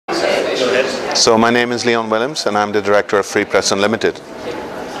So my name is Leon Willems and I'm the director of Free Press Unlimited.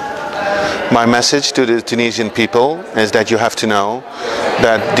 My message to the Tunisian people is that you have to know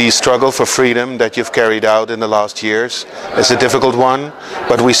that the struggle for freedom that you've carried out in the last years is a difficult one,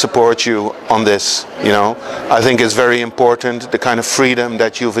 but we support you on this. I think it's very important, the kind of freedom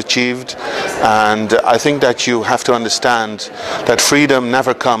that you've achieved, and I think that you have to understand that freedom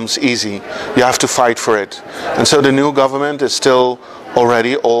never comes easy. You have to fight for it. And so the new government is still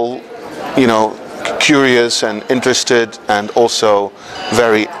already all curious and interested and also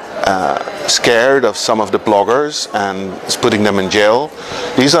very scared of some of the bloggers and is putting them in jail.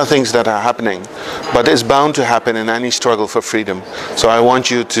 These are things that are happening, but it's bound to happen in any struggle for freedom. So I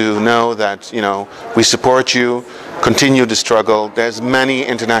want you to know that we support you. Continue the struggle. There's many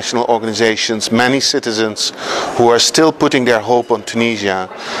international organizations, many citizens who are still putting their hope on Tunisia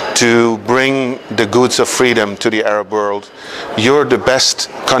to bring the goods of freedom to the Arab world. You're the best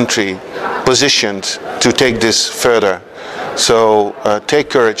country positioned to take this further. So take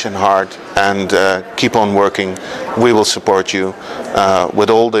courage and heart and keep on working. We will support you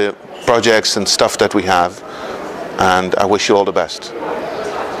with all the projects and stuff that we have, and I wish you all the best.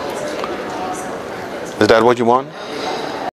 Is that what you want?